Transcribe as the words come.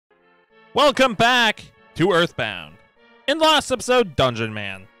Welcome back to Earthbound. In the last episode, Dungeon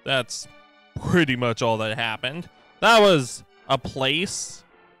Man. That's pretty much all that happened. That was a place.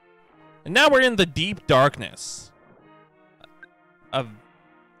 And now we're in the deep darkness. A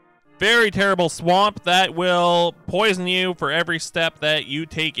very terrible swamp that will poison you for every step that you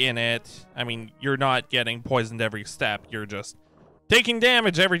take in it. I mean, you're not getting poisoned every step. You're just taking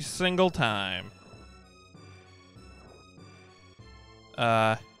damage every single time.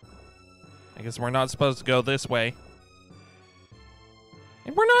 I guess we're not supposed to go this way.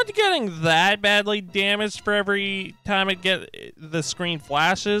 And we're not getting that badly damaged for every time the screen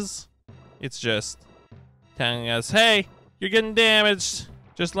flashes. It's just telling us, hey, you're getting damaged.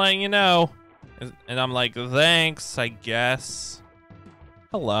 Just letting you know. And I'm like, thanks, I guess.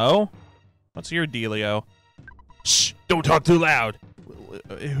 Hello? What's your dealio? Shh, don't talk too loud.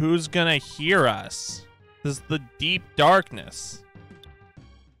 Who's gonna hear us? This is the deep darkness.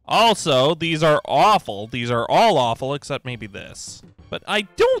 Also, these are awful. These are all awful, except maybe this. But I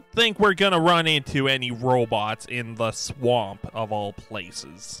don't think we're gonna run into any robots in the swamp of all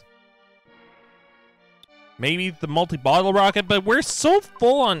places. Maybe the multi-bottle rocket, but we're so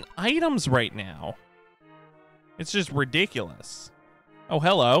full on items right now. It's just ridiculous. Oh,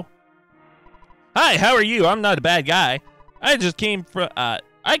 hello. Hi, how are you? I'm not a bad guy. I came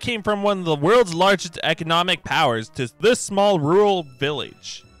from one of the world's largest economic powers to this small rural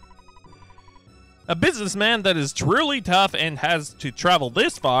village. A businessman that is truly tough and has to travel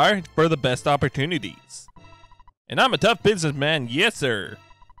this far for the best opportunities. And I'm a tough businessman, yes sir.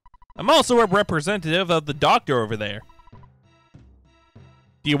 I'm also a representative of the doctor over there.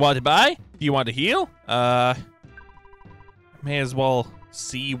 Do you want to buy? Do you want to heal? May as well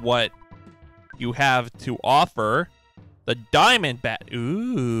see what you have to offer. The diamond bat,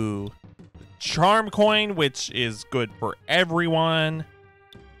 ooh. The charm coin, which is good for everyone.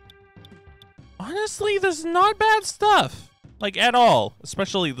 Honestly, this is not bad stuff. Like, at all.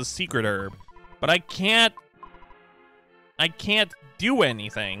 Especially the secret herb. But I can't do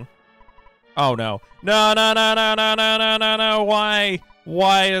anything. Oh, no. No, no, no, no, no, no, no, no, no. Why?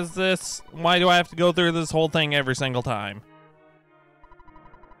 Why is this? Why do I have to go through this whole thing every single time?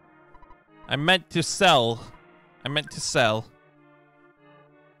 I meant to sell.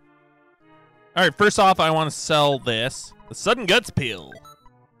 Alright, first off, I want to sell this. The Sudden Guts Pill.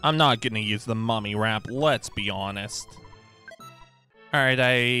 I'm not gonna use the mummy wrap, let's be honest. Alright,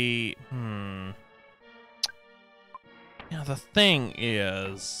 Now the thing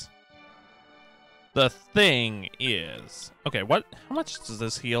is... Okay, what? How much does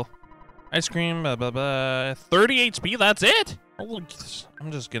this heal? Ice cream, 30 HP, that's it? Oh,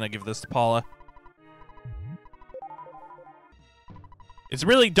 I'm just gonna give this to Paula. It's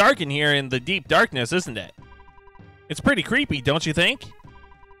really dark in here in the deep darkness, isn't it? It's pretty creepy, don't you think?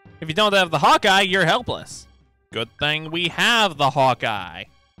 If you don't have the Hawkeye, you're helpless. Good thing we have the Hawkeye.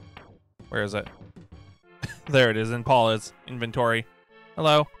 Where is it? There it is in Paula's inventory.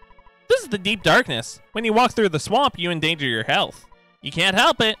 Hello. This is the deep darkness. When you walk through the swamp, you endanger your health. You can't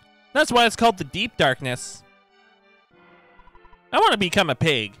help it. That's why it's called the deep darkness. I want to become a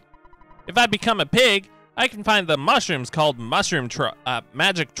pig. If I become a pig, I can find the mushrooms called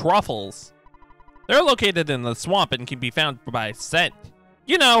magic truffles. They're located in the swamp and can be found by scent.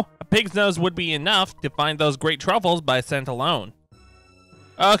 You know, a pig's nose would be enough to find those great truffles by scent alone.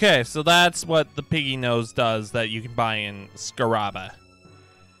 Okay, so that's what the piggy nose does that you can buy in Scaraba.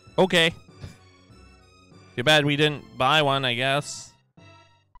 Okay. Too bad we didn't buy one, I guess.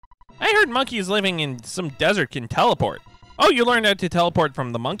 I heard monkeys living in some desert can teleport. Oh, you learned how to teleport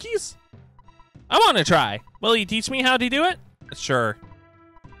from the monkeys? I want to try. Will you teach me how to do it? Sure.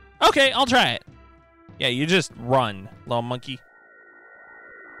 Okay, I'll try it. Yeah, you just run, little monkey.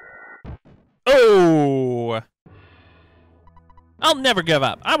 Oh! I'll never give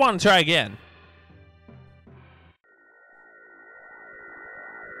up. I want to try again.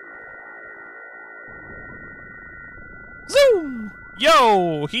 Zoom!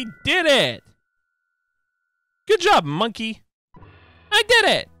 Yo, he did it! Good job, monkey. I did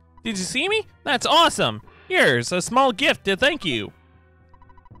it! Did you see me? That's awesome. Here's a small gift to thank you.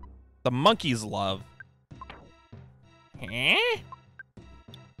 The monkey's love. Huh?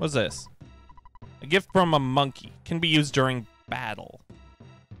 What's this? A gift from a monkey. Can be used during battle.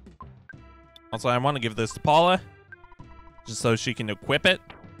 Also, I want to give this to Paula. Just so she can equip it.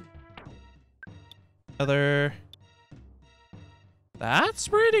 That's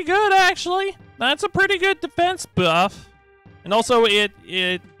pretty good, actually. That's a pretty good defense buff. And also,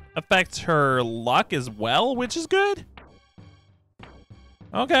 it affects her luck as well, which is good.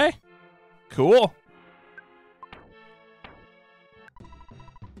 Okay. Cool.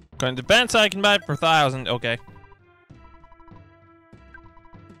 Going to defense, I can buy it for 1,000. Okay.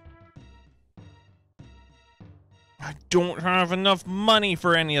 I don't have enough money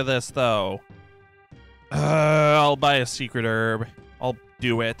for any of this, though. I'll buy a secret herb. I'll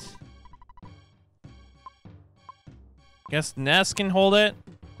do it. Guess Ness can hold it.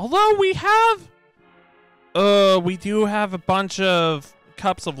 Although we do have a bunch of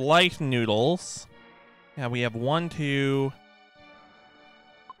cups of life noodles. Yeah, we have 1, 2.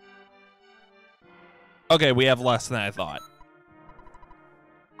 Okay, we have less than I thought.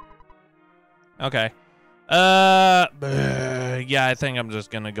 Okay. Yeah, I think I'm just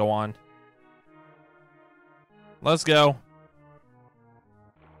gonna go on. Let's go.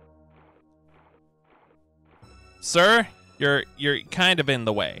 Sir, you're kind of in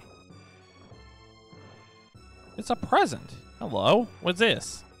the way. It's a present. Hello, what's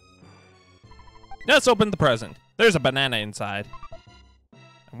this? Let's open the present. There's a banana inside.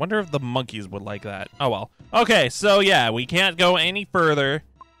 I wonder if the monkeys would like that. Oh well. Okay, so yeah, we can't go any further.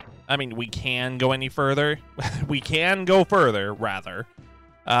 I mean, we can go any further. We can go further, rather.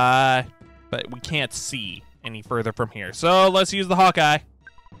 But we can't see any further from here. So let's use the Hawkeye.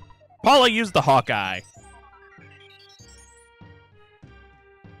 Paula used the Hawkeye.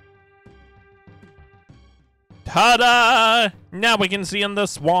 Ta-da! Now we can see in the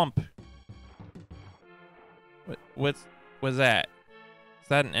swamp. What's that? Is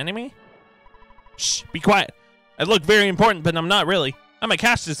that an enemy? Shh, be quiet. I look very important, but I'm not really. I'm a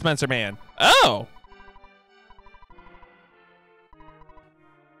cash dispenser man. Oh.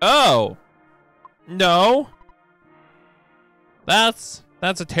 Oh. No. That's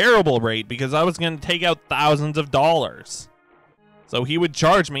a terrible rate because I was going to take out thousands of dollars. So he would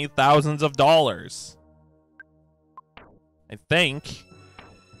charge me thousands of dollars. I think.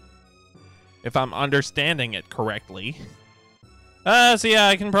 If I'm understanding it correctly. So yeah,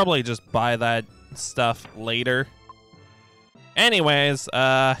 I can probably just buy that stuff later. Anyways,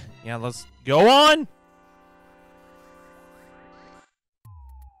 yeah, let's go on.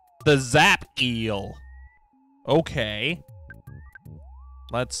 The Zap Eel. Okay.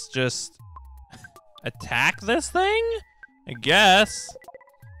 Let's just attack this thing, I guess.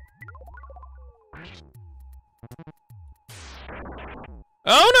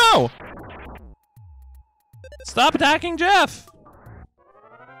 Oh no! Stop attacking Jeff!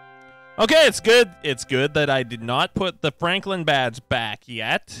 Okay, it's good. It's good that I did not put the Franklin badge back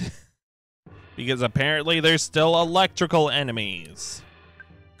yet. Because apparently there's still electrical enemies.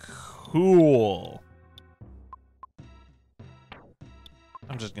 Cool.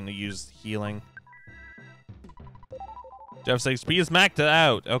 I'm just gonna use healing. Jeff's HP is maxed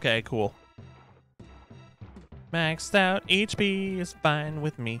out. Okay, cool. Maxed out HP is fine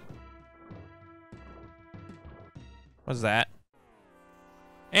with me. What's that?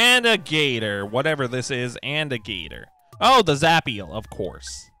 And a gator, whatever this is, and a gator. Oh, the Zap Eel, of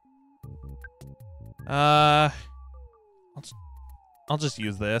course. I'll just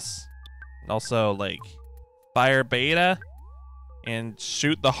use this. Also, like, fire beta and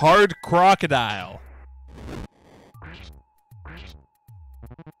shoot the hard crocodile.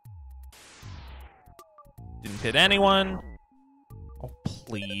 Didn't hit anyone. Oh,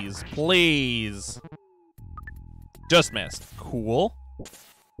 please, please. Just missed. Cool.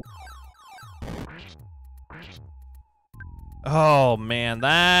 Oh man,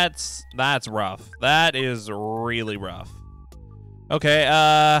 that's rough. That is really rough. Okay,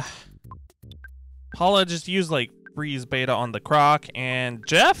 Paula just used like freeze beta on the croc, and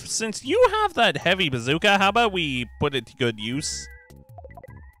Jeff, since you have that heavy bazooka, how about we put it to good use?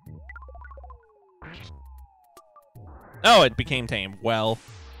 Oh, it became tame. Well.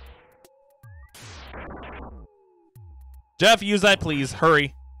 Jeff, use that please,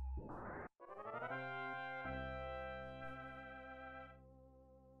 hurry.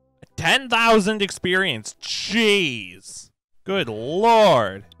 10,000 experience. Jeez. Good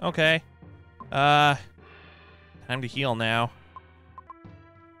lord. Okay. Time to heal now.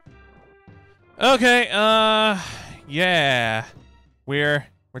 Okay, yeah. We're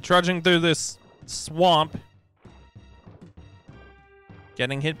trudging through this swamp.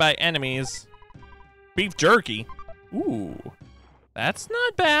 Getting hit by enemies. Beef jerky. Ooh. That's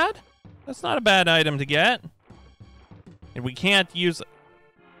not bad. That's not a bad item to get. And we can't use...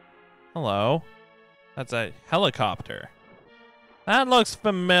 Hello. That's a helicopter. That looks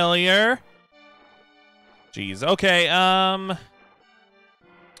familiar. Jeez. Okay, oh,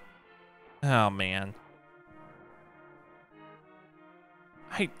 man.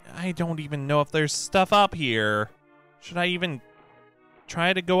 I don't even know if there's stuff up here. Should I even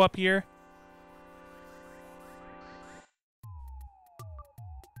try to go up here?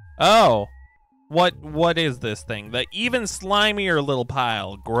 Oh. What is this thing? The even slimier little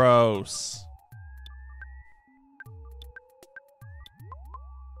pile. Gross.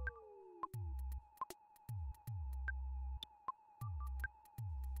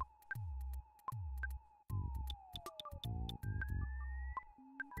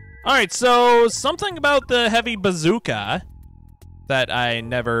 Alright, so something about the heavy bazooka that I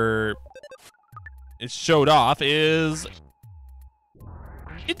never showed off is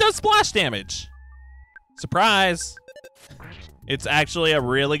it does splash damage. Surprise! It's actually a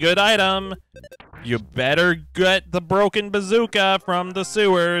really good item. You better get the broken bazooka from the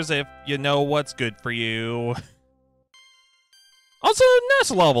sewers if you know what's good for you. Also, Ness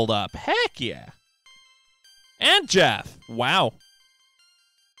leveled up. Heck yeah. And Jeff. Wow.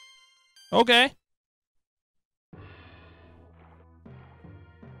 Okay.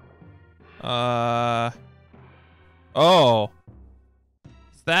 Oh.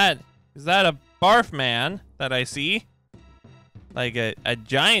 Is that a barf man that I see? Like a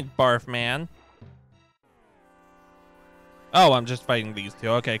giant barf man. Oh, I'm just fighting these two.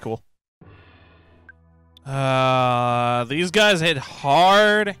 Okay, cool. These guys hit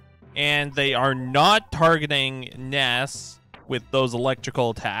hard, and they are not targeting Ness with those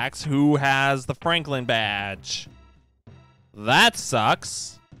electrical attacks. Who has the Franklin badge? That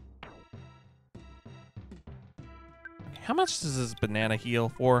sucks. How much does this banana heal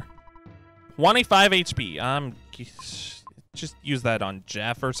for? 25 HP. Just use that on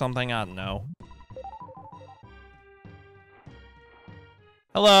Jeff or something. I don't know.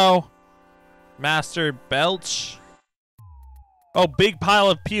 Hello, Master Belch. Oh, big pile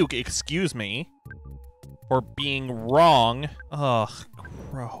of puke. Excuse me for being wrong. Ugh,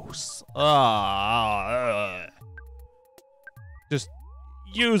 gross. Ugh. Just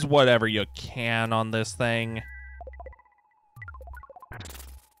use whatever you can on this thing.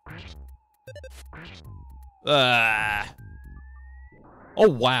 Oh,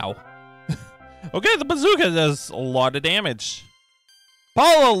 wow. Okay, the bazooka does a lot of damage.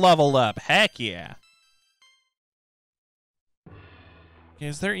 Paulo leveled up. Heck yeah.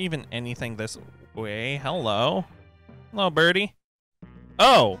 Is there even anything this way? Hello? Hello, birdie.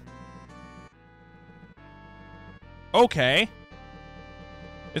 Oh. Okay.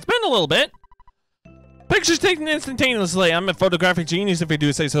 It's been a little bit. Pictures taken instantaneously. I'm a photographic genius if I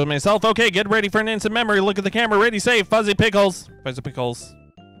do say so myself. Okay, get ready for an instant memory. Look at the camera. Ready, save. Fuzzy pickles. Fuzzy pickles.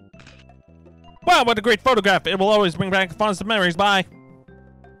 Wow, what a great photograph. It will always bring back fondest memories. Bye.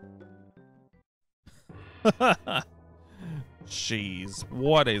 Jeez,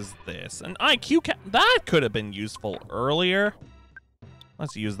 what is this? An IQ cap? That could have been useful earlier.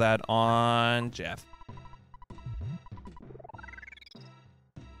 Let's use that on Jeff.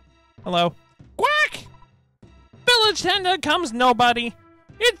 Hello. Quack! Village tender comes nobody.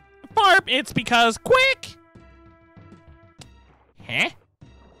 It's because quick. Huh?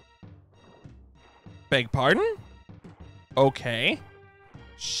 Beg pardon? Okay.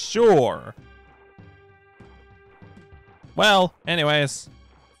 Sure. Well, anyways,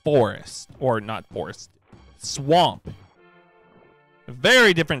 forest, or not forest, swamp.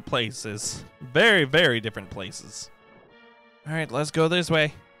 Very different places. Very, very different places. All right, let's go this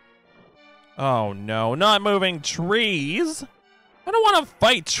way. Oh no, not moving trees. I don't want to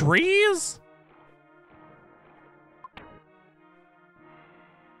fight trees.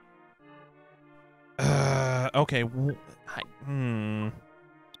 Okay. I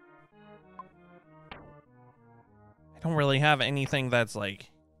don't really have anything that's like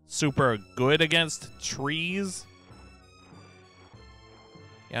super good against trees.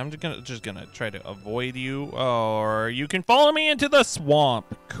 Yeah, I'm just gonna try to avoid you, or you can follow me into the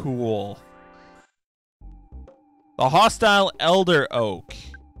swamp. Cool. The hostile elder oak.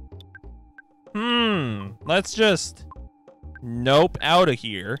 Let's just nope out of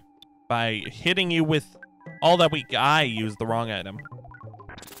here by hitting you with all that we. I used the wrong item.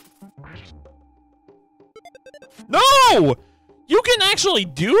 No! You can actually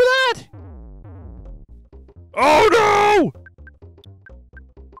do that? Oh no!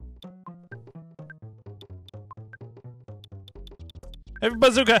 Heavy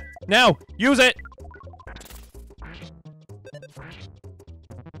bazooka, now, use it!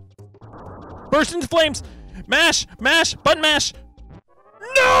 Burst into flames! Mash, mash, button mash!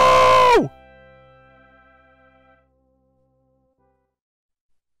 No!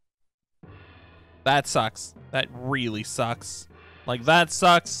 That sucks. That really sucks. Like, that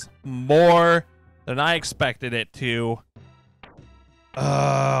sucks more than I expected it to.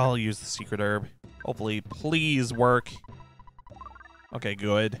 I'll use the secret herb. Hopefully, please work. Okay,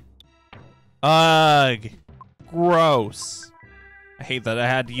 good. Ugh. Gross. I hate that I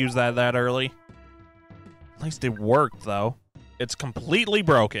had to use that early. At least it worked, though. It's completely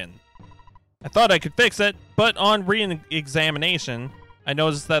broken. I thought I could fix it, but on re-examination, I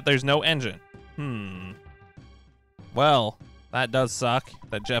noticed that there's no engine. Well, that does suck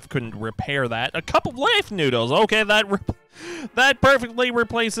that Jeff couldn't repair that. A cup of life noodles. Okay, that perfectly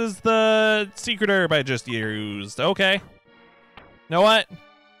replaces the secret herb I just used. Okay. You know what?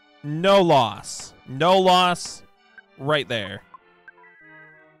 No loss. No loss right there.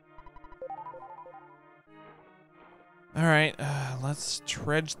 All right, let's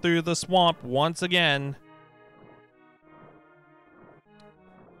trudge through the swamp once again.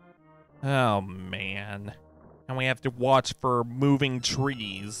 Oh, man. And we have to watch for moving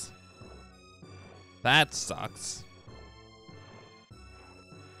trees. That sucks.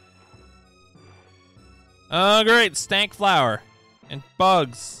 Oh, great, stank flower and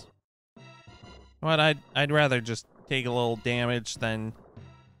bugs. What, I'd rather just take a little damage than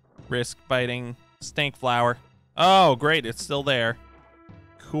risk fighting stank flower. Oh, great, it's still there.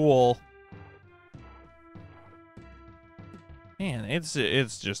 Cool. Man, it's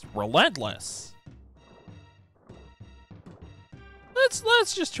just relentless.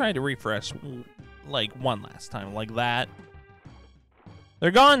 Let's just try to refresh like one last time like that.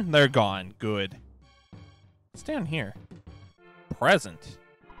 They're gone? They're gone. Good. What's down here? Present.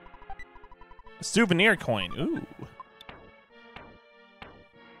 A souvenir coin. Ooh.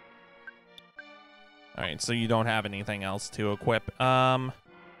 All right, so you don't have anything else to equip. Holy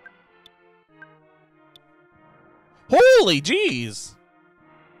jeez!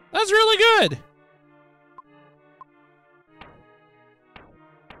 That's really good!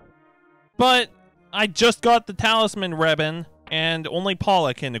 But I just got the talisman ribbon, and only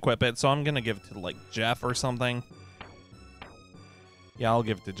Paula can equip it, so I'm gonna give it to, like, Jeff or something. Yeah, I'll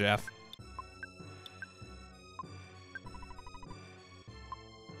give it to Jeff.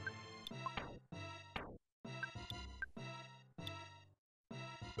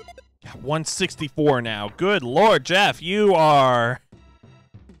 Yeah, 164 now. Good Lord, Jeff, you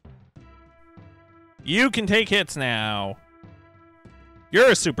can take hits now. You're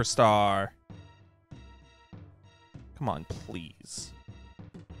a superstar. Come on, please.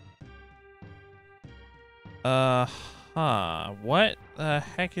 What the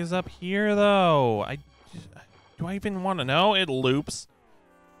heck is up here, though? Do I even want to know? It loops.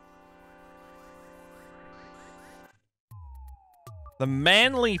 The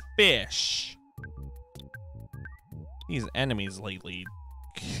manly fish. These enemies lately.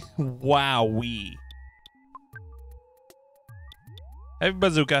 Wowee. Heavy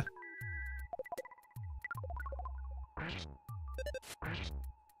bazooka.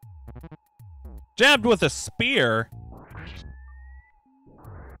 Jabbed with a spear.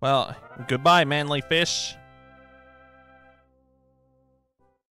 Well, goodbye, manly fish.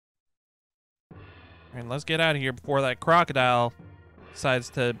 Alright, let's get out of here before that crocodile decides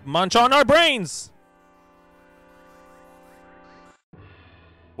to munch on our brains.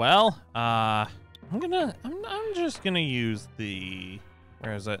 Well, I'm just gonna use the,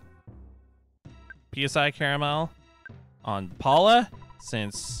 where is it? PSI caramel on Paula,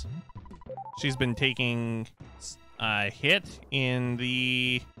 since she's been taking a hit in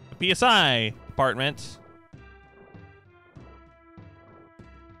the PSI department.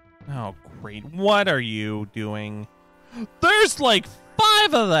 Oh, great. What are you doing? There's like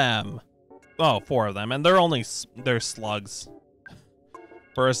 5 of them. Oh, 4 of them, and they're slugs.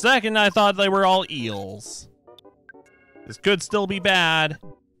 For a second, I thought they were all eels. This could still be bad,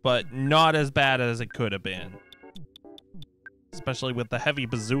 but not as bad as it could have been. Especially with the heavy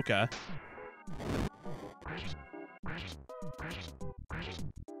bazooka.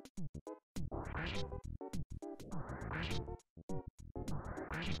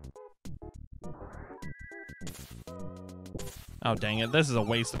 Oh, dang it. This is a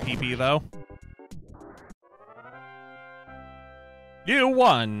waste of PP, though. You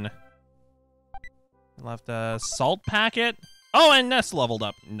won. Left a salt packet. Oh, and Ness leveled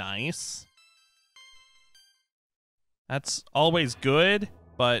up. Nice. That's always good,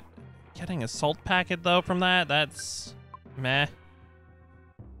 but getting a salt packet, though, from that's meh.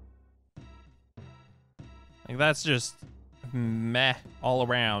 Like, that's just meh all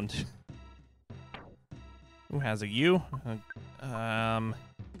around. Who has a U? I'll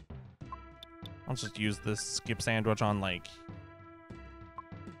just use this skip sandwich on, like,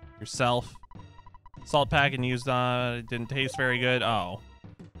 yourself. Salt pack and used it didn't taste very good. Oh,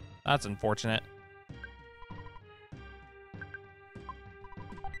 that's unfortunate.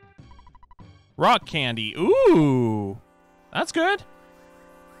 Rock candy. Ooh, that's good.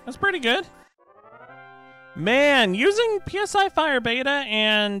 That's pretty good. Man, using PSI Fire Beta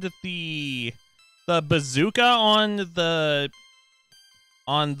and the bazooka on the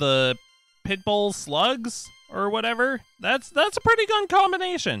Pitbull slugs or whatever, that's a pretty good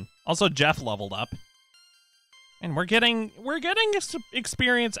combination. Also, Jeff leveled up. And we're getting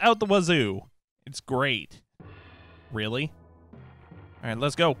experience out the wazoo. It's great. Really? All right,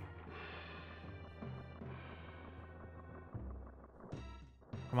 let's go.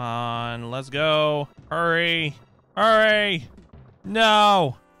 Come on, let's go. Hurry. Hurry.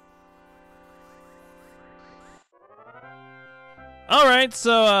 No. All right,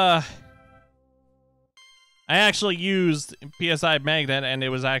 so I actually used PSI Magnet and it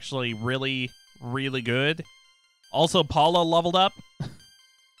was actually really, really good. Also, Paula leveled up.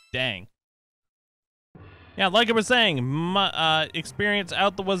 Dang. Yeah, like I was saying, experience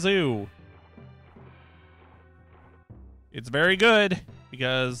out the wazoo. It's very good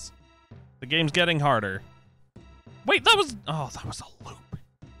because the game's getting harder. Wait, that was a loop.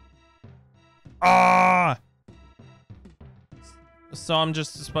 Ah! So I'm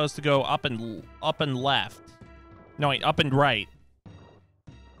just supposed to go up and left. No, wait, up and right.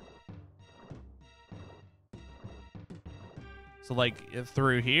 So like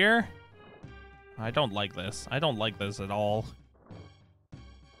through here? I don't like this. I don't like this at all.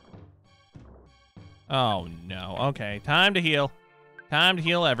 Oh no. Okay, time to heal. Time to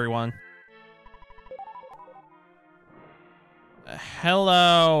heal everyone.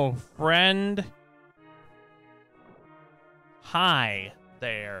 Hello, friend. Hi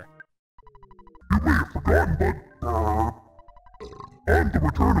there. You may have forgotten, but I'm the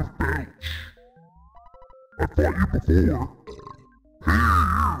return of Belch. I fought you before. Hey,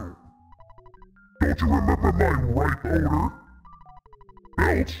 you! Don't you remember my right odor?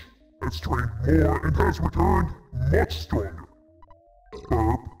 Belch has trained more and has returned much stronger.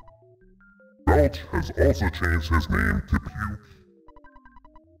 Burp. Belch has also changed his name to Puke.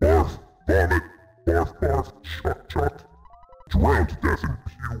 Barf, vomit, barf, barf, chuck, chuck. Drown to death in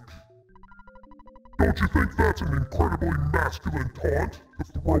puke. Don't you think that's an incredibly masculine taunt to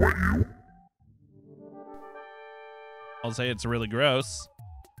throw at you? I'll say it's really gross.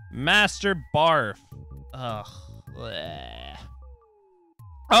 Master Barf. Ugh. Bleh.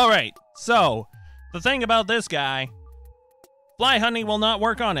 All right, so the thing about this guy, fly honey will not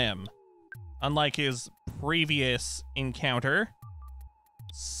work on him, unlike his previous encounter.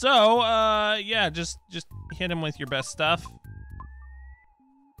 So, yeah, just hit him with your best stuff.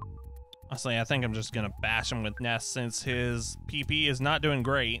 Honestly, I think I'm just gonna bash him with Ness since his PP is not doing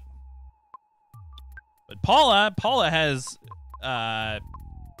great. But Paula has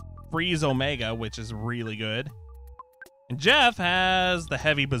Freeze Omega, which is really good. And Jeff has the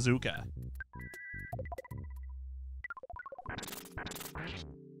Heavy Bazooka.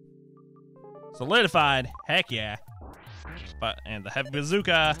 Solidified, heck yeah. And the Heavy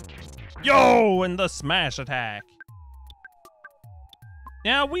Bazooka. Yo, and the Smash Attack.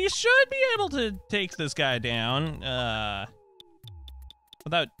 Now, we should be able to take this guy down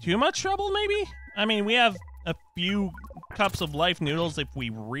without too much trouble, maybe? I mean, we have a few cups of life noodles if we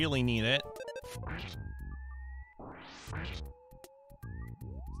really need it.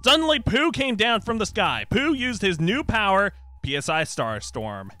 Suddenly, Pooh came down from the sky. Pooh used his new power, PSI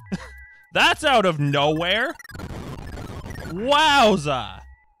Starstorm. That's out of nowhere. Wowza.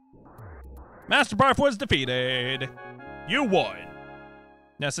 Master Barf was defeated. You won.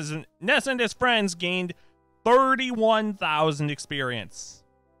 Ness and his friends gained 31,000 experience.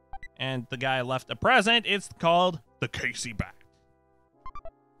 And the guy left a present. It's called the Casey Bat.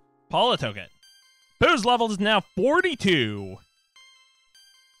 Paula took it. Pooh's level is now 42.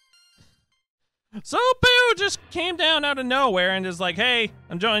 So Pooh just came down out of nowhere and is like, hey,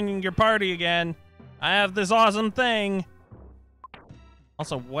 I'm joining your party again. I have this awesome thing.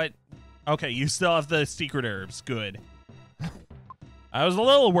 Also, what? Okay, you still have the secret herbs. Good. I was a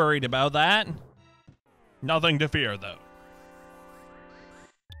little worried about that. Nothing to fear, though.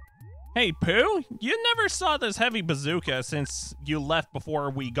 Hey, Pooh, you never saw this Heavy Bazooka since you left before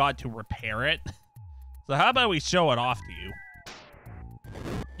we got to repair it. So how about we show it off to you?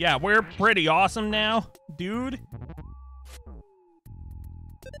 Yeah, we're pretty awesome now, dude.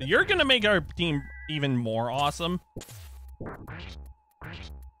 You're gonna make our team even more awesome.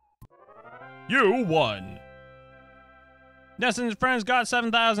 You won. Ness and his friends got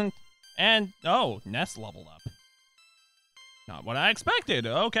 7,000, and oh, Ness leveled up. Not what I expected.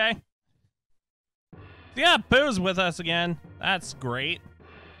 Okay. Yeah, Pooh's with us again. That's great.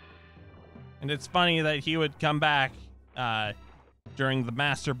 And it's funny that he would come back during the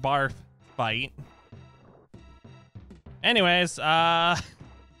Master Barf fight. Anyways,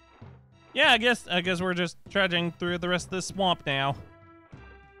 Yeah, I guess we're just trudging through the rest of this swamp now.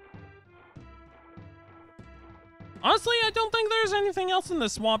 Honestly, I don't think there's anything else in the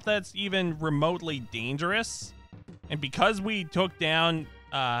swamp that's even remotely dangerous. And because we took down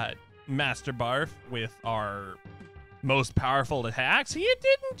Master Barf with our most powerful attacks, he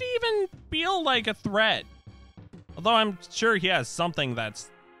didn't even feel like a threat. Although I'm sure he has something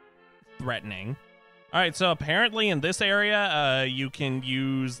that's threatening. Alright, so apparently in this area, you can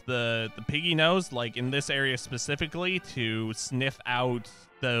use the piggy nose, like in this area specifically, to sniff out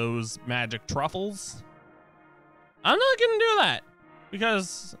those magic truffles. I'm not gonna do that,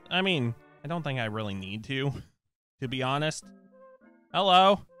 because, I mean, I don't think I really need to be honest.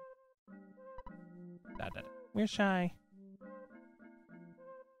 Hello? We're shy.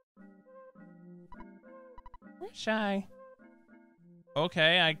 We're shy.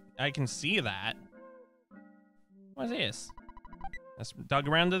 Okay, I can see that. What's this? Let's dug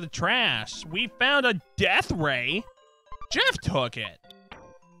around to the trash. We found a death ray. Jeff took it.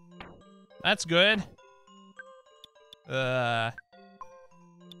 That's good.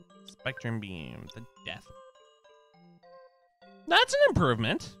 Spectrum beam, the death. That's an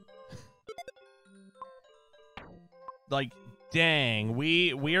improvement. Like, dang,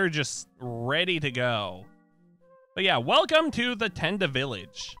 we are just ready to go. But yeah, welcome to the Tenda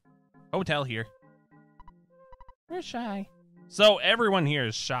Village. Hotel here. We're shy. So everyone here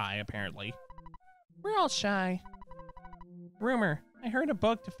is shy, apparently. We're all shy. Rumor, I heard a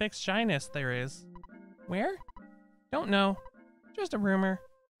book to fix shyness there is. Where? Don't know. Just a rumor.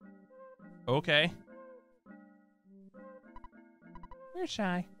 Okay. We're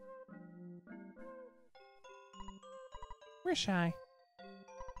shy. We're shy.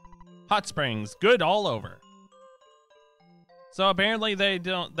 Hot springs, good all over. So apparently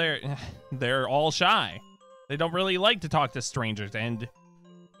they're all shy. They don't really like to talk to strangers, and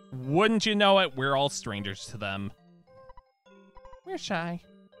wouldn't you know it, we're all strangers to them. We're shy.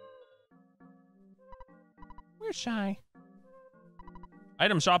 We're shy.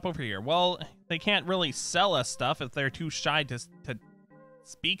 Item shop over here. Well, they can't really sell us stuff if they're too shy to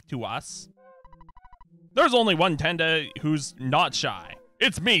speak to us. There's only one Tenda who's not shy.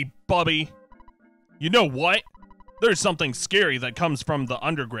 It's me, Bubby. You know what? There's something scary that comes from the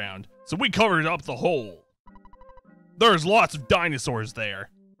underground, so we covered up the hole. There's lots of dinosaurs there.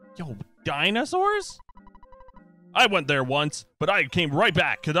 Yo, dinosaurs? I went there once, but I came right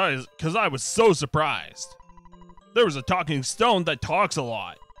back because I was so surprised. There was a talking stone that talks a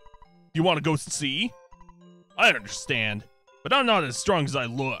lot. You want to go see? I understand, but I'm not as strong as I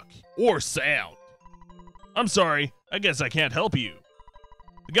look, or sound. I'm sorry, I guess I can't help you.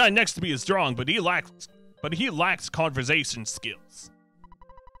 The guy next to me is strong, but he lacks conversation skills.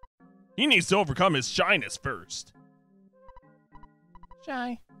 He needs to overcome his shyness first.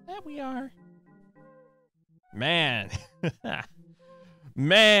 Shy, that we are. Man.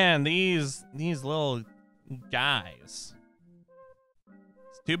 Man, these little guys.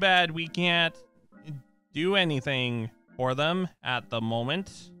 It's too bad we can't do anything for them at the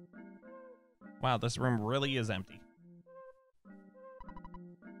moment. Wow, this room really is empty.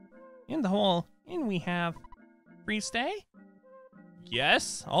 In the whole inn we have free stay?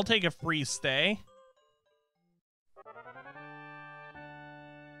 Yes, I'll take a free stay.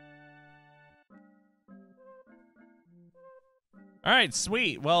 Alright,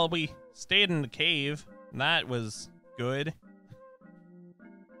 sweet. Well, we stayed in the cave. That was good.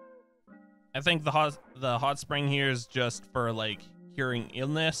 I think the hot spring here is just for, like, curing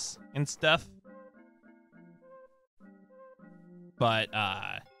illness and stuff. But,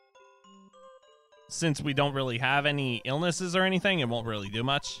 since we don't really have any illnesses or anything, it won't really do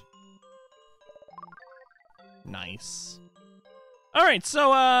much. Nice. Alright,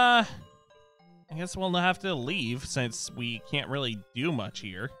 so, I guess we'll have to leave since we can't really do much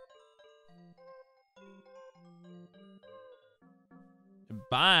here.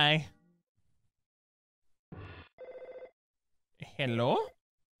 Bye. Hello?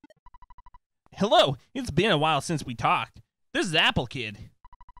 Hello, it's been a while since we talked. This is Apple Kid.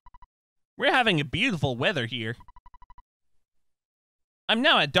 We're having a beautiful weather here. I'm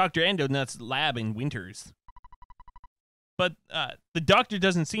now at Dr. Endonut's lab in Winters. But, the doctor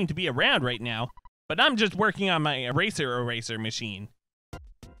doesn't seem to be around right now. But I'm just working on my eraser machine.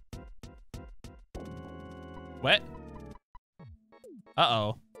 What?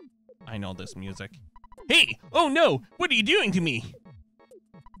 Uh-oh. I know this music. Hey! Oh no! What are you doing to me?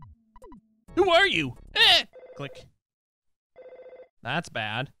 Who are you? Eh! Click. That's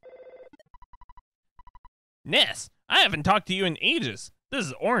bad. Ness, I haven't talked to you in ages. This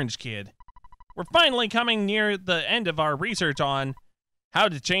is Orange Kid. We're finally coming near the end of our research on How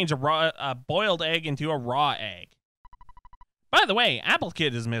to change a boiled egg into a raw egg. By the way, Apple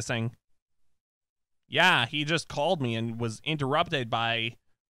Kid is missing. Yeah, he just called me and was interrupted by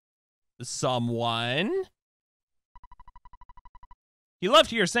someone. He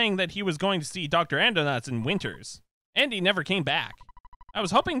left here saying that he was going to see Dr. Andonuts in Winters, and he never came back. I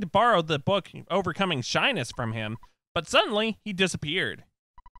was hoping to borrow the book Overcoming Shyness from him, but suddenly he disappeared.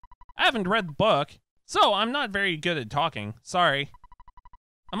 I haven't read the book, so I'm not very good at talking. Sorry.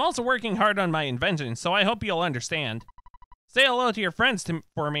 I'm also working hard on my invention, so I hope you'll understand. Say hello to your friends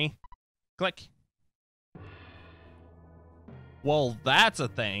for me. Click. Well, that's a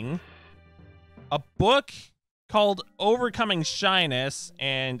thing. A book called Overcoming Shyness,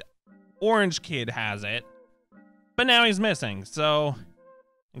 and Orange Kid has it. But now he's missing, so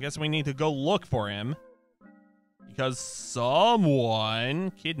I guess we need to go look for him. Because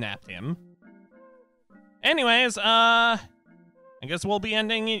someone kidnapped him. Anyways, I guess we'll be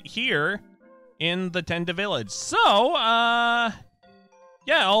ending it here in the Tenda Village. So, yeah,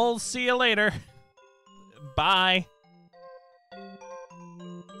 I'll see you later. Bye.